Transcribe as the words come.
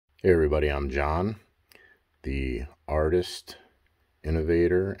Hey everybody, I'm John, the artist,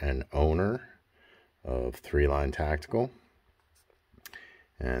 innovator, and owner of Three Line Tactical.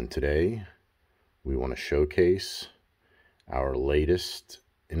 And today we want to showcase our latest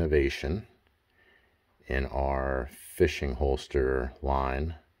innovation in our fishing holster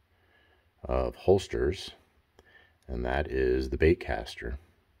line of holsters, and that is the bait caster.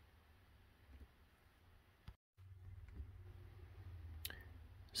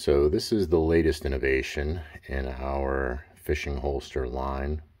 So this is the latest innovation in our fishing holster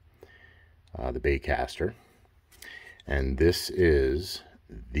line, the bait caster. And this is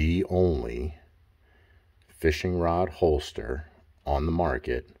the only fishing rod holster on the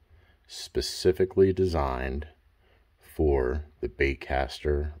market specifically designed for the bait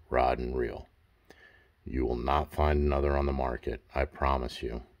caster rod and reel. You will not find another on the market, I promise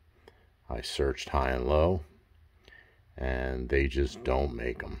you. I searched high and low, and they just don't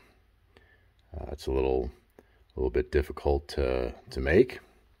make them. It's a little bit difficult to make.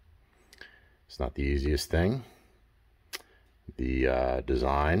 It's not the easiest thing. The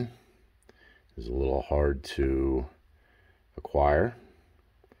design is a little hard to acquire,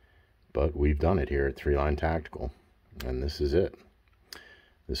 but we've done it here at Three Line Tactical, and this is it.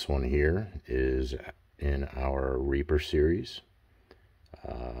 This one here is in our Reaper series.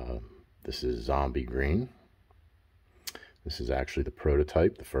 This is Zombie Green. This is actually the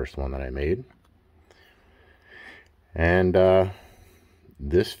prototype, the first one that I made. And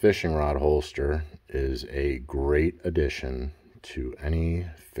this fishing rod holster is a great addition to any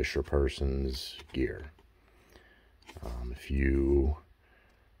fisher person's gear. If you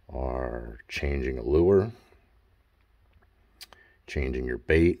are changing a lure, changing your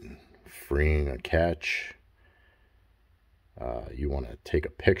bait, freeing a catch, you want to take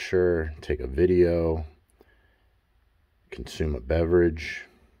a picture, take a video, consume a beverage,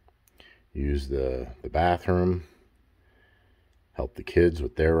 use the bathroom, help the kids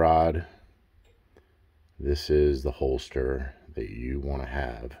with their rod, this is the holster that you want to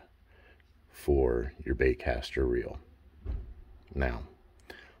have for your bait caster reel. Now,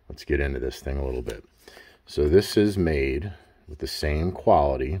 let's get into this thing a little bit. So this is made with the same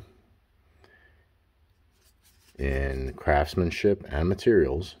quality in craftsmanship and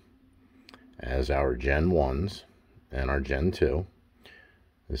materials as our Gen 1s and our Gen 2.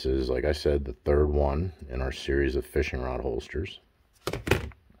 This is, like I said, the third one in our series of fishing rod holsters.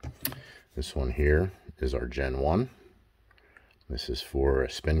 This one here is our Gen 1. This is for a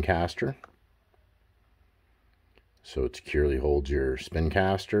spin caster. So it securely holds your spin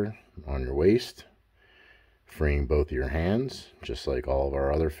caster on your waist, freeing both of your hands, just like all of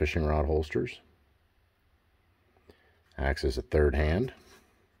our other fishing rod holsters. Acts as a third hand.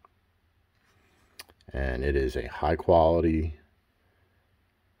 And it is a high quality,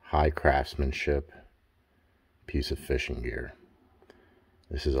 high craftsmanship piece of fishing gear.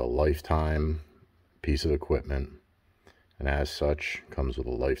 This is a lifetime piece of equipment, and as such comes with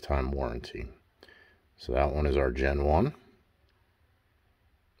a lifetime warranty. So that one is our Gen 1,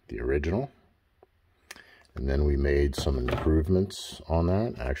 the original. And then we made some improvements on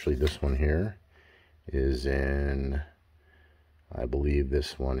that. Actually, this one here is in, I believe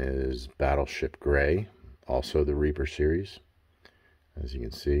this one is Battleship Gray, also the Reaper series. As you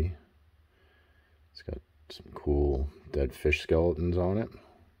can see, it's got some cool dead fish skeletons on it.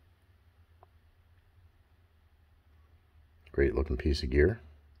 Great looking piece of gear.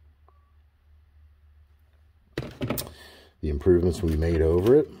 The improvements we made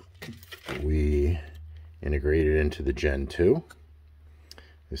over it, we integrated into the Gen 2.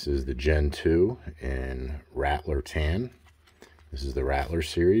 This is the Gen 2 in Rattler Tan. This is the Rattler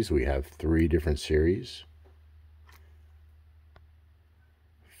series. We have 3 different series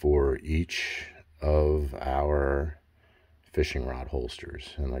for each of our fishing rod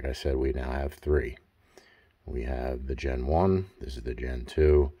holsters. And like I said, we now have 3. We have the Gen 1, this is the Gen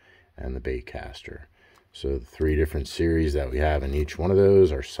 2, and the bait caster. So the 3 different series that we have in each one of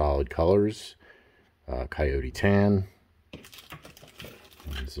those are solid colors. Coyote Tan.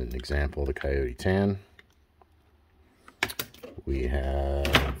 This is an example of the Coyote Tan. We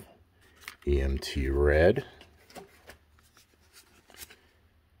have EMT Red.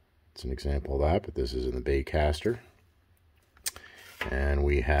 It's an example of that, but this is in the bait caster. And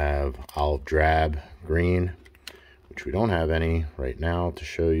we have Olive Drab Green, which we don't have any right now to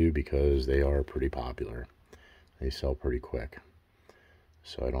show you because they are pretty popular. They sell pretty quick.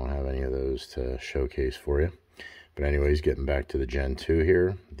 So I don't have any of those to showcase for you. But anyways, getting back to the Gen 2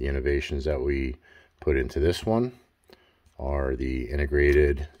 here, the innovations that we put into this one are the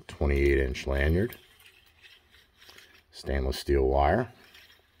integrated 28-inch lanyard, stainless steel wire,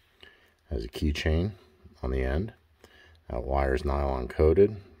 Has a keychain on the end. That wire is nylon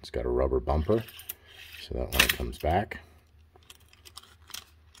coated. It's got a rubber bumper so that when it comes back,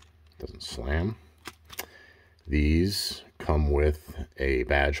 it doesn't slam. These come with a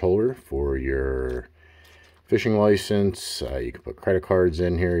badge holder for your fishing license. You can put credit cards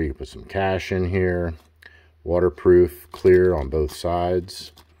in here. You can put some cash in here. Waterproof, clear on both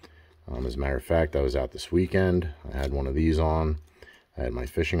sides. As a matter of fact, I was out this weekend. I had one of these on. I had my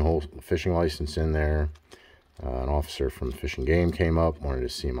fishing license in there. An officer from Fish and Game came up, wanted to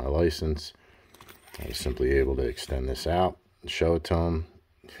see my license. I was simply able to extend this out and show it to him.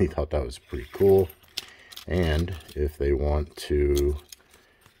 He thought that was pretty cool. And if they want to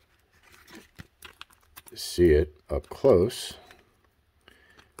see it up close,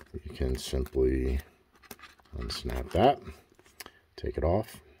 you can simply unsnap that, take it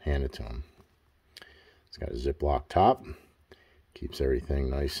off, hand it to them. It's got a Ziploc top, keeps everything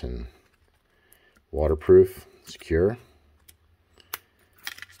nice and waterproof, secure.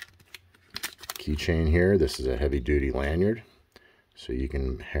 Keychain here. This is a heavy-duty lanyard, so you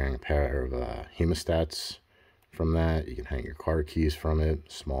can hang a pair of hemostats from that. You can hang your car keys from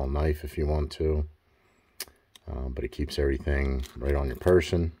it, small knife if you want to, but it keeps everything right on your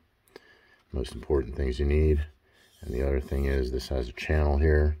person. Most important things you need. And the other thing is this has a channel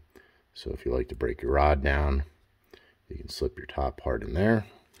here, so if you like to break your rod down, you can slip your top part in there.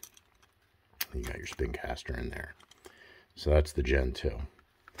 You got your spin caster in there. So that's the Gen 2.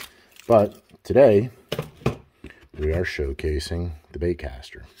 But today we are showcasing the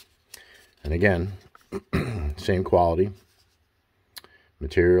baitcaster. And again, same quality,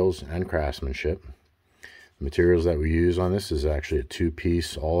 materials and craftsmanship. The materials that we use on this is actually a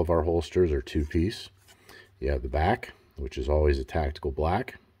two-piece. All of our holsters are two-piece. You have the back, which is always a tactical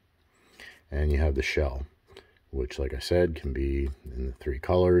black, and you have the shell, which, like I said, can be in the 3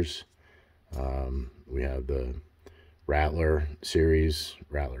 colors. We have the Rattler series,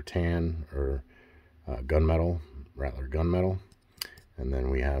 Rattler tan, or gunmetal, Rattler gunmetal, and then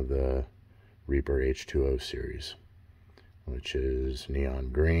we have the Reaper H2O series, which is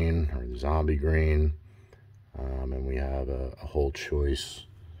neon green or the zombie green. And we have a whole choice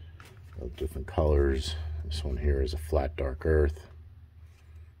of different colors. This one here is a flat dark earth.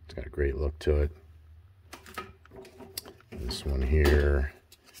 It's got a great look to it. This one here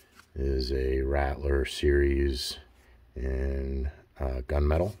is a Rattler series in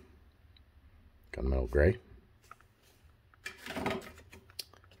gunmetal gray.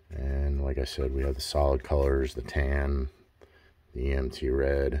 And like I said, we have the solid colors, the tan, the EMT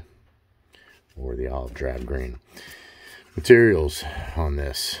red, or the olive drab green. Materials on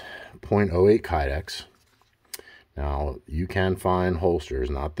this: 0.08 Kydex. Now, you can find holsters,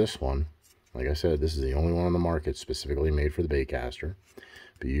 not this one. Like I said, this is the only one on the market specifically made for the baitcaster.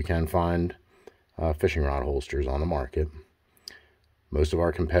 But you can find fishing rod holsters on the market. Most of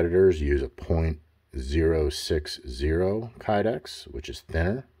our competitors use a 0.060 Kydex, which is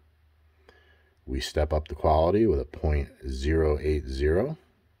thinner. We step up the quality with a 0.080.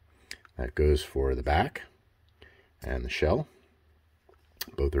 That goes for the back and the shell.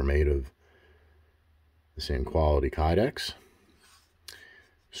 Both are made of the same quality Kydex.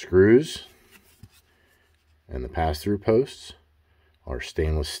 Screws and the pass-through posts are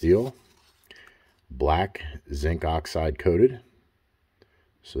stainless steel, black zinc oxide coated,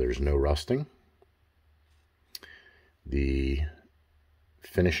 so there's no rusting. The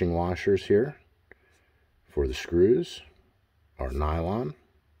finishing washers here for the screws are nylon,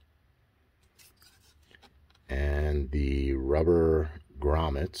 and the rubber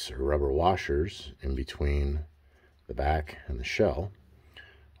grommets or rubber washers in between the back and the shell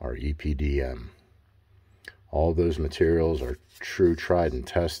are EPDM. All those materials are true, tried and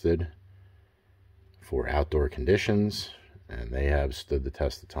tested for outdoor conditions, and they have stood the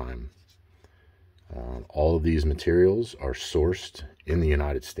test of time. All of these materials are sourced in the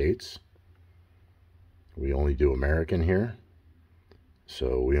United States. We only do American here,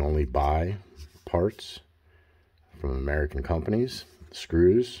 so we only buy parts from American companies.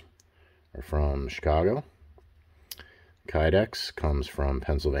 Screws are from Chicago. Kydex comes from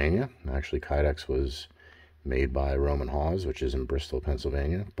Pennsylvania. Actually, Kydex was made by Roman Hawes, which is in Bristol,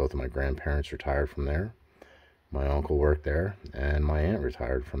 Pennsylvania. Both of my grandparents retired from there. My uncle worked there, and my aunt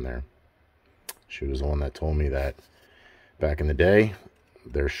retired from there. She was the one that told me that back in the day,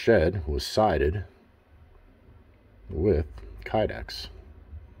 their shed was sided with Kydex.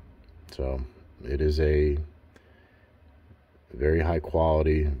 So it is a very high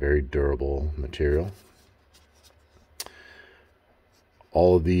quality, very durable material.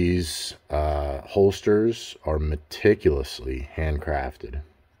 All of these holsters are meticulously handcrafted.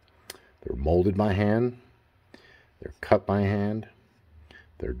 They're molded by hand, they're cut by hand,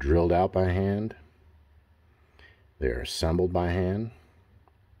 they're drilled out by hand, they are assembled by hand.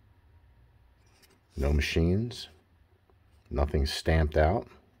 No machines, nothing stamped out.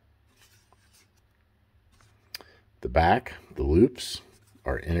 The back, the loops,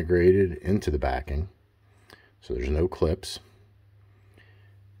 are integrated into the backing, so there's no clips.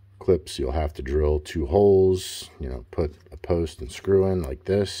 Clips, you'll have to drill 2 holes, put a post and screw in like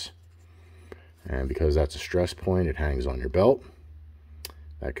this. And because that's a stress point, it hangs on your belt.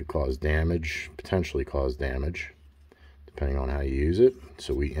 That could cause damage, potentially cause damage, depending on how you use it.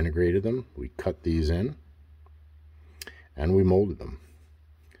 So we integrated them, we cut these in, and we molded them.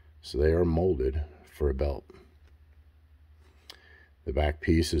 So they are molded for a belt. The back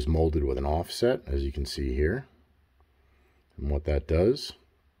piece is molded with an offset, as you can see here. And what that does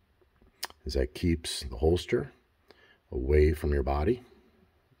is that keeps the holster away from your body.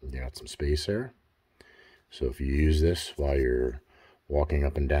 You got some space there. So if you use this while you're walking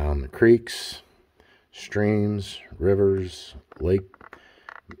up and down the creeks, streams, rivers, lake,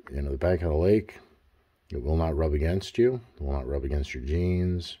 the back of the lake, it will not rub against you. It will not rub against your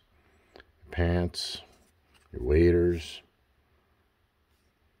jeans, your pants, your waders.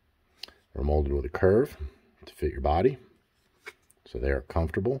 They're molded with a curve to fit your body, so they are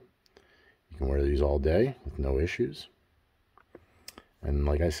comfortable. You can wear these all day with no issues. And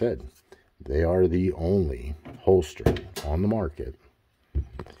like I said, they are the only holster on the market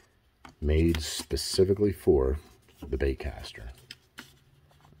made specifically for the baitcaster.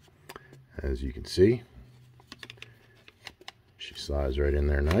 As you can see, she slides right in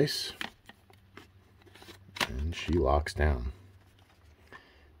there nice, and she locks down.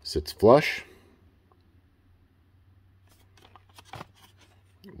 Sits flush,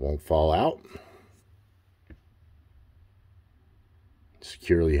 won't fall out,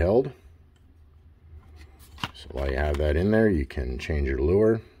 securely held. So while you have that in there, you can change your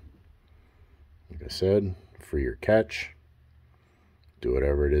lure, like I said, free your catch, do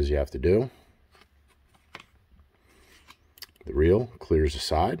whatever it is you have to do. The reel clears the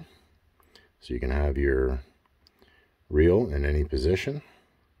side, so you can have your reel in any position.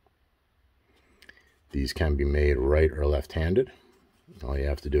 These can be made right or left-handed. All you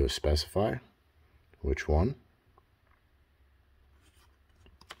have to do is specify which one.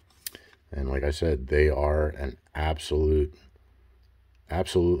 And like I said, they are an absolutely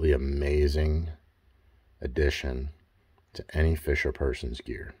amazing addition to any fisher person's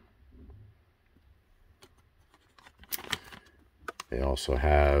gear. They also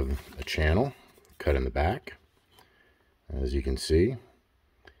have a channel cut in the back. As you can see,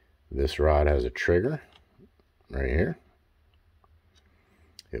 this rod has a trigger right here.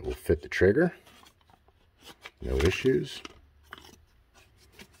 It will fit the trigger, no issues.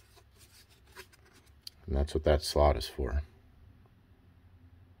 And that's what that slot is for.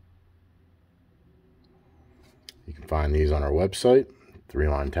 You can find these on our website,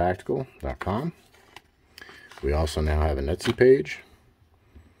 3linetactical.com. We also now have an Etsy page,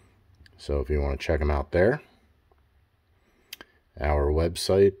 so if you want to check them out there. Our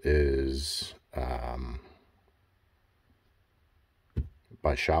website is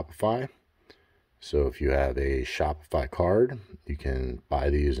by Shopify. So if you have a Shopify card, you can buy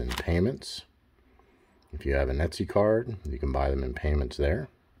these in payments. If you have an Etsy card, you can buy them in payments there.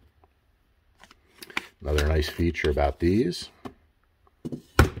 Another nice feature about these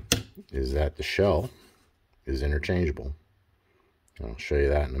is that the shell is interchangeable. I'll show you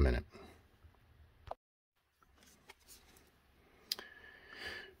that in a minute.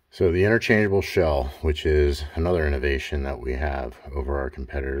 So the interchangeable shell, which is another innovation that we have over our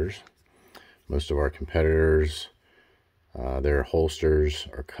competitors. Most of our competitors, their holsters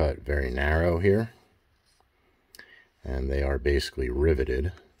are cut very narrow here, and they are basically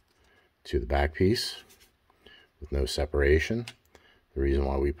riveted to the back piece with no separation. The reason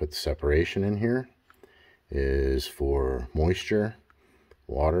why we put the separation in here is for moisture,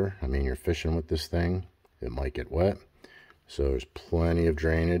 water. I mean, you're fishing with this thing, it might get wet. So there's plenty of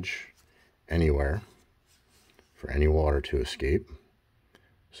drainage anywhere for any water to escape.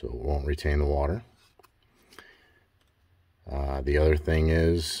 So it won't retain the water. The other thing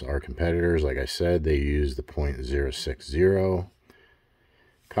is our competitors, like I said, they use the .060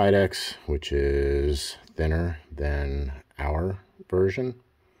 Kydex, which is thinner than our version,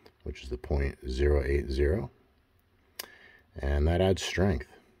 which is the .080. And that adds strength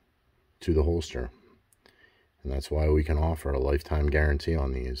to the holster. And that's why we can offer a lifetime guarantee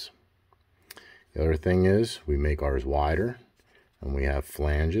on these. The other thing is we make ours wider, and we have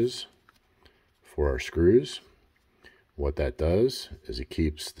flanges for our screws, What that does is it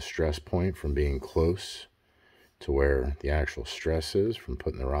keeps the stress point from being close to where the actual stress is from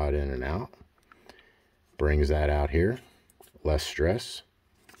putting the rod in and out. Brings that out here. Less stress,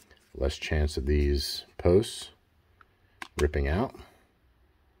 less chance of these posts ripping out.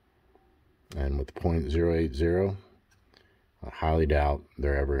 And with the .080, I highly doubt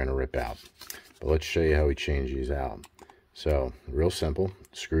they're ever going to rip out. But let's show you how we change these out. So, real simple.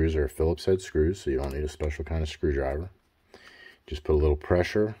 Screws are Phillips head screws, so you don't need a special kind of screwdriver. Just put a little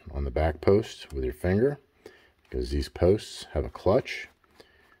pressure on the back post with your finger, because these posts have a clutch,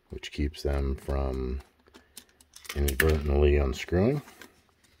 which keeps them from inadvertently unscrewing.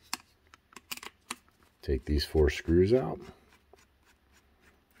 Take these 4 screws out.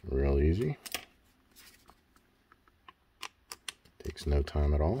 Real easy. Takes no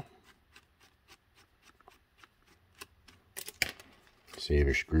time at all. Save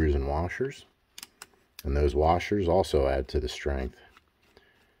your screws and washers. And those washers also add to the strength.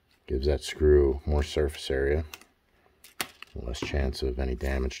 Gives that screw more surface area. Less chance of any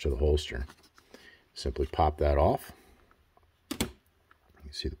damage to the holster. Simply pop that off.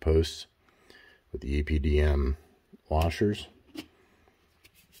 You see the posts with the EPDM washers.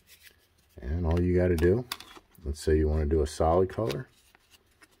 And all you got to do, let's say you want to do a solid color,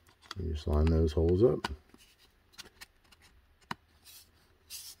 you just line those holes up.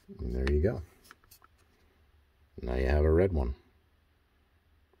 And there you go. Now you have a red one.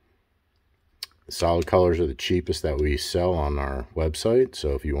 The solid colors are the cheapest that we sell on our website.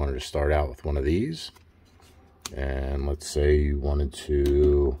 So if you wanted to start out with one of these, and let's say you wanted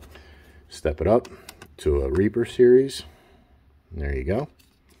to step it up to a Reaper series, there you go.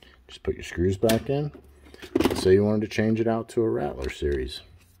 Just put your screws back in. Let's say you wanted to change it out to a Rattler series.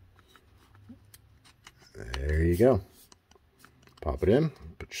 There you go. Pop it in,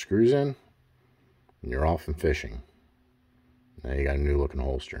 put your screws in, and you're off and fishing. Now you got a new looking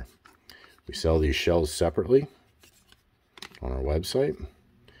holster. We sell these shells separately on our website,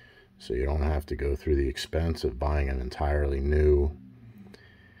 so you don't have to go through the expense of buying an entirely new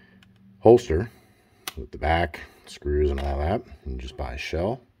holster with the back, screws, and all that. You just buy a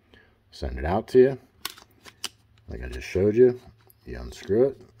shell, send it out to you. Like I just showed you, you unscrew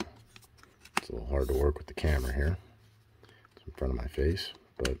it. It's a little hard to work with the camera here. It's in front of my face,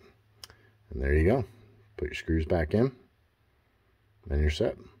 and there you go. Put your screws back in, then you're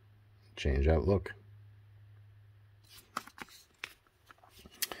set. Change that look.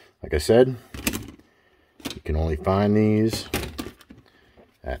 Like I said, you can only find these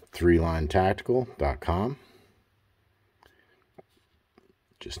at 3linetactical.com.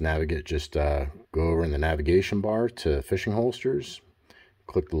 Just go over in the navigation bar to fishing holsters,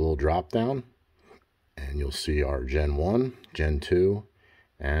 click the little drop down, and you'll see our Gen 1, Gen 2,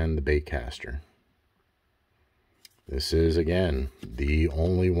 and the bait caster. This is, again, the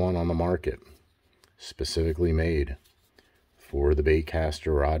only one on the market specifically made for the bait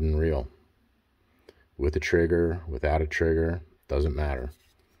caster rod and reel. With a trigger, without a trigger, doesn't matter.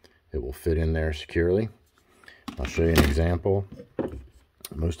 It will fit in there securely. I'll show you an example.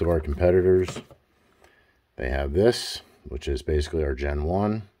 Most of our competitors, they have this, which is basically our Gen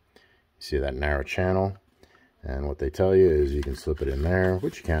 1. You see that narrow channel, and what they tell you is you can slip it in there,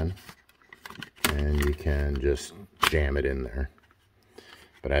 which you can, and you can just jam it in there.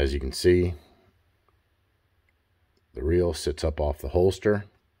 But as you can see, the reel sits up off the holster.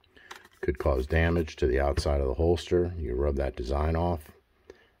 Could cause damage to the outside of the holster. You rub that design off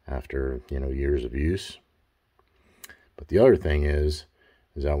after, years of use. But the other thing is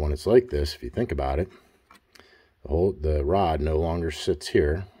that when it's like this, if you think about it, the rod no longer sits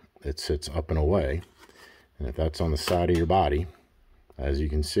here. It sits up and away. And if that's on the side of your body, as you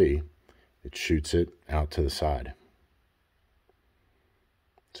can see, it shoots it out to the side.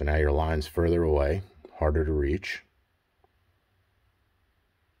 So now your line's further away, harder to reach.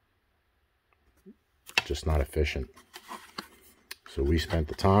 Just not efficient. So we spent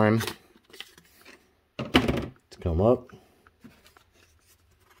the time to come up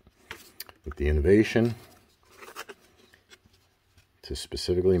with the innovation to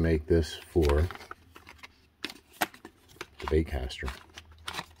specifically make this for the bait caster.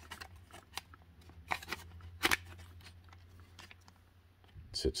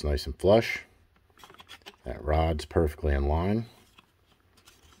 It sits nice and flush. That rod's perfectly in line.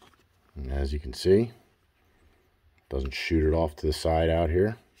 And as you can see, doesn't shoot it off to the side out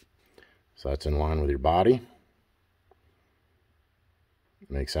here. So that's in line with your body.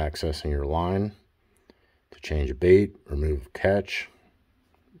 It makes accessing your line to change a bait, remove a catch,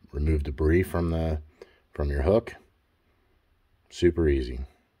 remove debris from your hook. Super easy.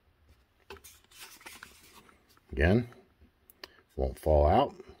 Again, Won't fall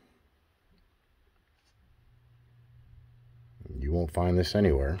out. You won't find this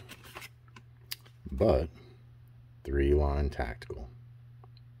anywhere but 3-Line Tactical.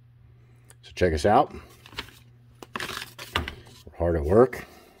 So check us out. We're hard at work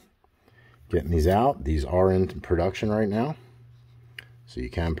getting these out. These are in production right now, so you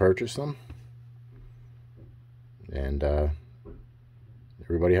can purchase them. And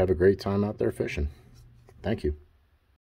everybody have a great time out there fishing. Thank you.